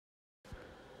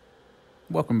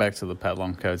Welcome back to the Pat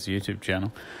Long Codes YouTube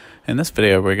channel. In this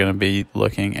video, we're going to be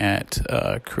looking at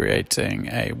creating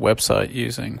a website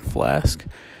using Flask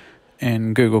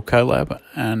in Google Colab,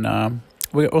 and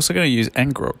we're also going to use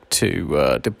ngrok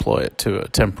to deploy it to a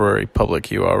temporary public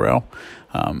URL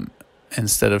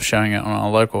instead of showing it on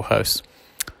our local host.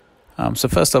 So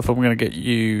first off, I'm going to get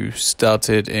you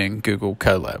started in Google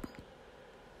Colab.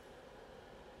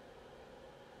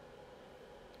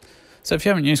 So if you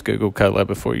haven't used Google Colab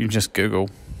before, you can just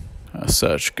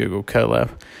search Google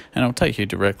Colab, and it'll take you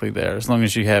directly there. As long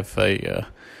as you have a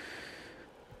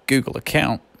Google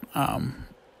account,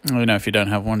 if you don't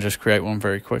have one, just create one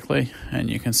very quickly, and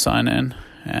you can sign in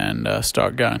and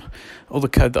start going. All the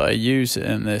code that I use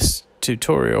in this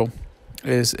tutorial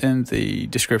is in the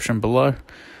description below,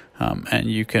 and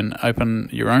you can open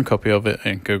your own copy of it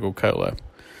in Google Colab.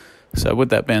 So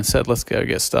with that being said, let's go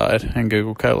get started in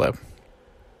Google Colab.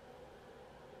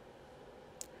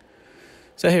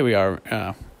 So here we are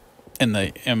in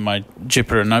my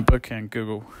Jupyter notebook in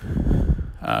Google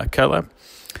Colab.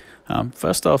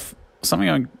 First off, something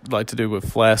I'd like to do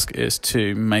with Flask is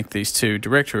to make these two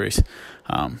directories,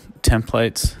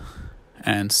 templates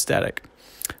and static.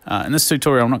 In this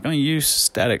tutorial, I'm not going to use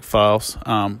static files,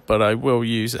 but I will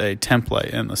use a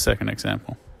template in the second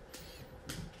example.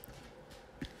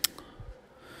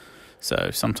 So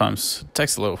sometimes it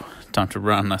takes a little time to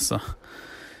run.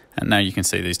 And now you can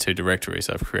see these two directories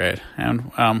I've created.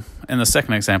 And in the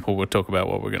second example, we'll talk about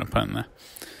what we're going to put in there.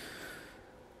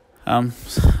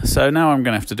 So now I'm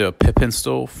going to have to do a pip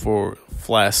install for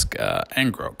Flask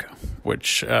ngrok,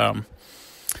 which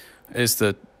is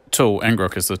the tool.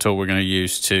 Ngrok is the tool we're going to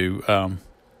use to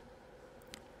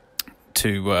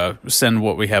send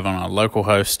what we have on our local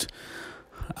host,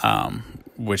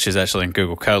 which is actually in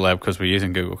Google Colab because we're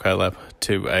using Google Colab,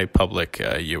 to a public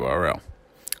URL.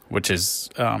 Which is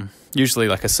usually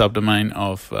like a subdomain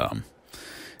of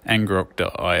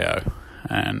ngrok.io.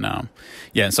 And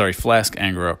Flask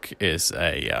ngrok is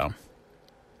a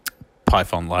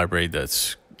Python library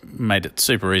that's made it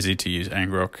super easy to use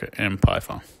ngrok in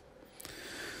Python.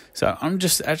 So I'm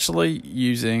just actually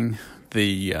using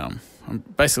I'm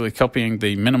basically copying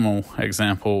the minimal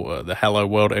example, the hello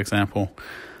world example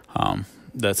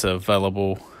that's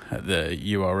available at the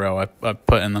URL I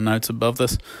put in the notes above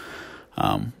this.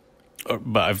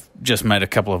 But I've just made a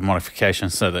couple of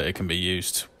modifications so that it can be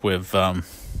used with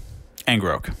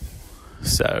ngrok.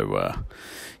 So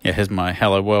here's my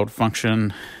hello world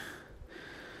function,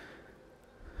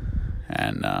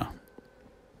 and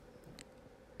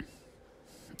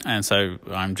so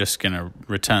I'm just going to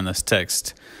return this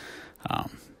text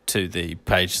to the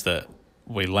page that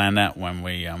we land at when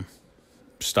we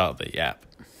start the app.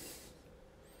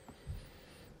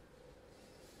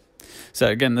 So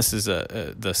again, this is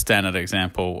the standard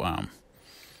example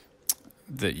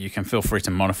that you can feel free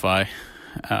to modify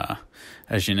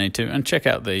as you need to. And check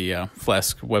out the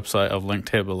Flask website I've linked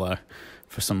here below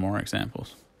for some more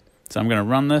examples. So I'm going to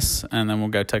run this, and then we'll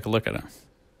go take a look at it.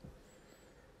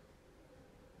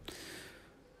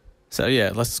 So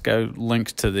yeah, let's go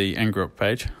link to the ngrok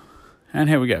page. And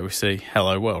here we go. We see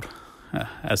hello world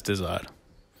as desired.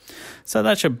 So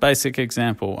that's your basic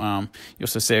example. You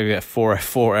also see I get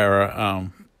 404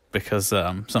 error because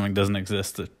something doesn't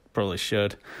exist that probably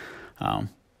should.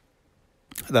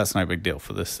 That's no big deal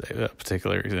for this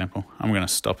particular example. I'm going to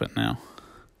stop it now,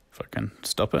 if I can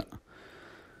stop it.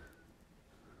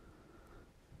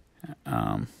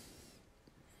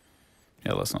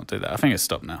 Let's not do that. I think it's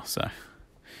stopped now. So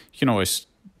you can always,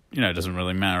 it doesn't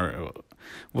really matter.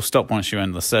 We'll stop once you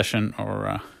end the session,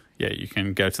 or you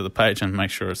can go to the page and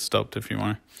make sure it's stopped if you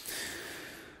want.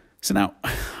 So now,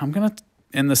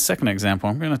 in the second example,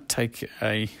 I'm going to take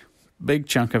a big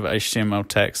chunk of HTML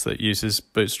text that uses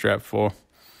Bootstrap for.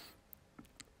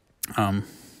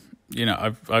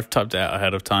 I've typed it out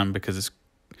ahead of time because it's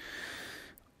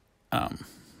a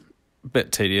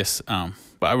bit tedious. But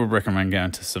I would recommend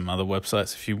going to some other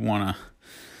websites if you want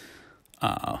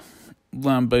to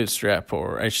learn Bootstrap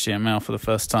or HTML for the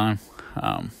first time.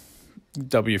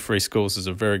 W Free Schools is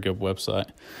a very good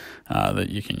website that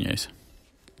you can use.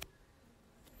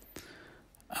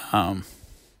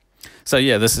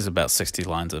 This is about 60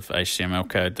 lines of HTML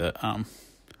code that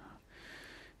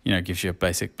gives you a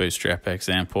basic Bootstrap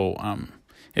example.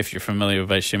 If you're familiar with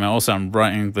HTML, also I'm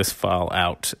writing this file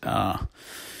out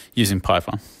using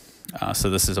Python. So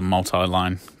this is a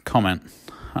multi-line comment.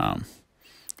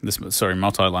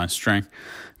 Multi-line string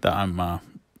that I'm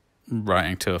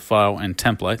writing to a file in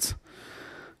templates.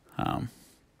 Now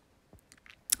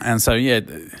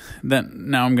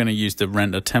I'm going to use the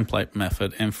render template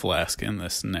method in Flask in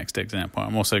this next example.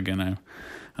 I'm also going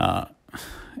to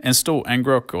install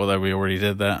ngrok, although we already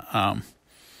did that.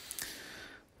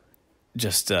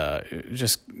 Just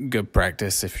good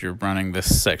practice if you're running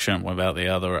this section without the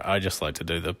other. I just like to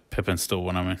do the pip install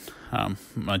when I'm in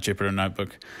my Jupyter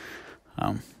notebook.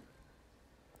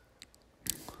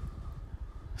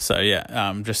 So yeah,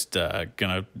 I'm just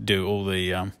gonna do all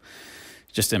the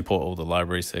just import all the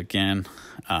libraries again,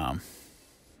 and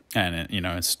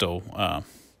install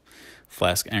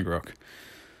Flask ngrok.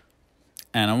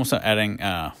 And I'm also adding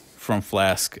from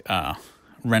Flask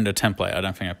render template. I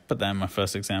don't think I put that in my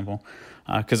first example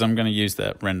because I'm going to use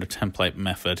that render template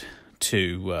method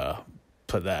to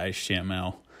put that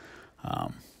HTML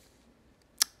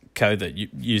code that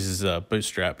uses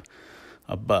Bootstrap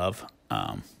above,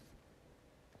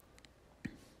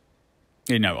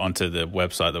 onto the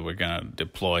website that we're going to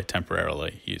deploy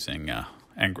temporarily using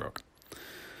ngrok.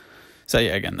 So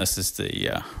yeah, again, this is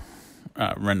the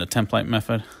render template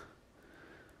method,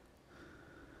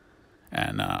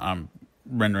 and I'm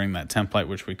rendering that template,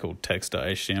 which we call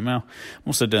text.html. I'm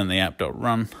also doing the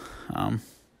app.run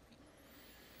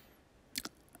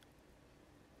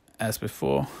as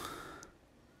before.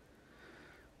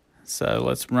 So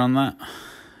let's run that,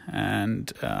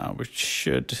 and we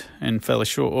should, in fairly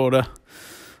short order,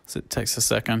 so it takes a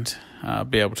second,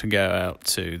 be able to go out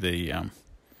to the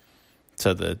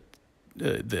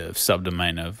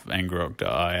subdomain of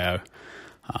ngrok.io,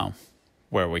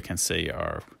 where we can see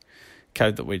our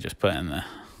code that we just put in there.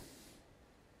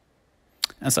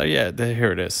 And so yeah,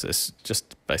 here it is. It's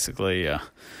just basically I've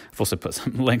also put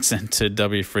some links into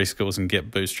wfreeschools and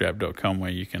getbootstrap.com, where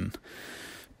you can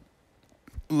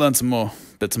learn some more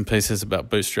bits and pieces about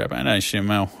Bootstrap and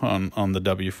HTML on the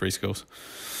WFreeschools.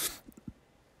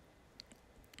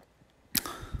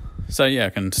 So yeah, I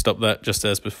can stop that just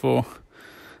as before,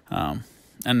 and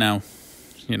now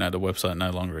the website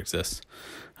no longer exists.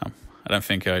 I don't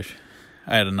think I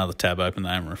had another tab open that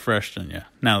I haven't refreshed, and yeah,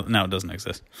 now it doesn't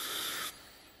exist.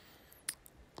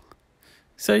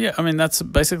 So yeah, I mean, that's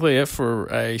basically it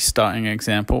for a starting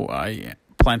example. I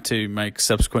plan to make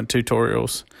subsequent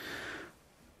tutorials.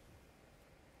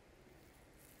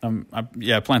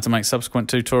 I plan to make subsequent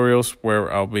tutorials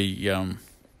where I'll be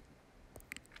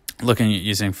looking at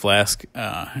using Flask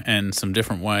in some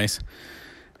different ways,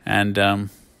 and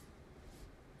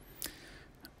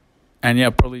yeah,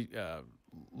 probably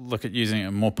look at using it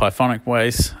in more Pythonic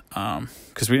ways,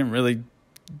 because we didn't really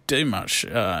do much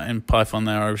in Python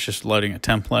there. I was just loading a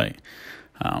template.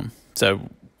 So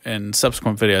in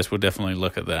subsequent videos, we'll definitely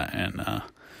look at that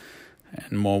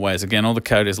in more ways. Again, all the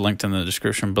code is linked in the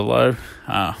description below.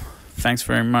 Thanks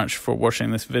very much for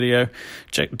watching this video.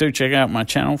 Do check out my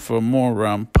channel for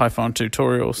more Python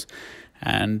tutorials,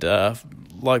 and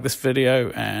like this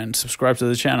video and subscribe to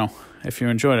the channel if you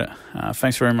enjoyed it.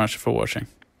 Thanks very much for watching.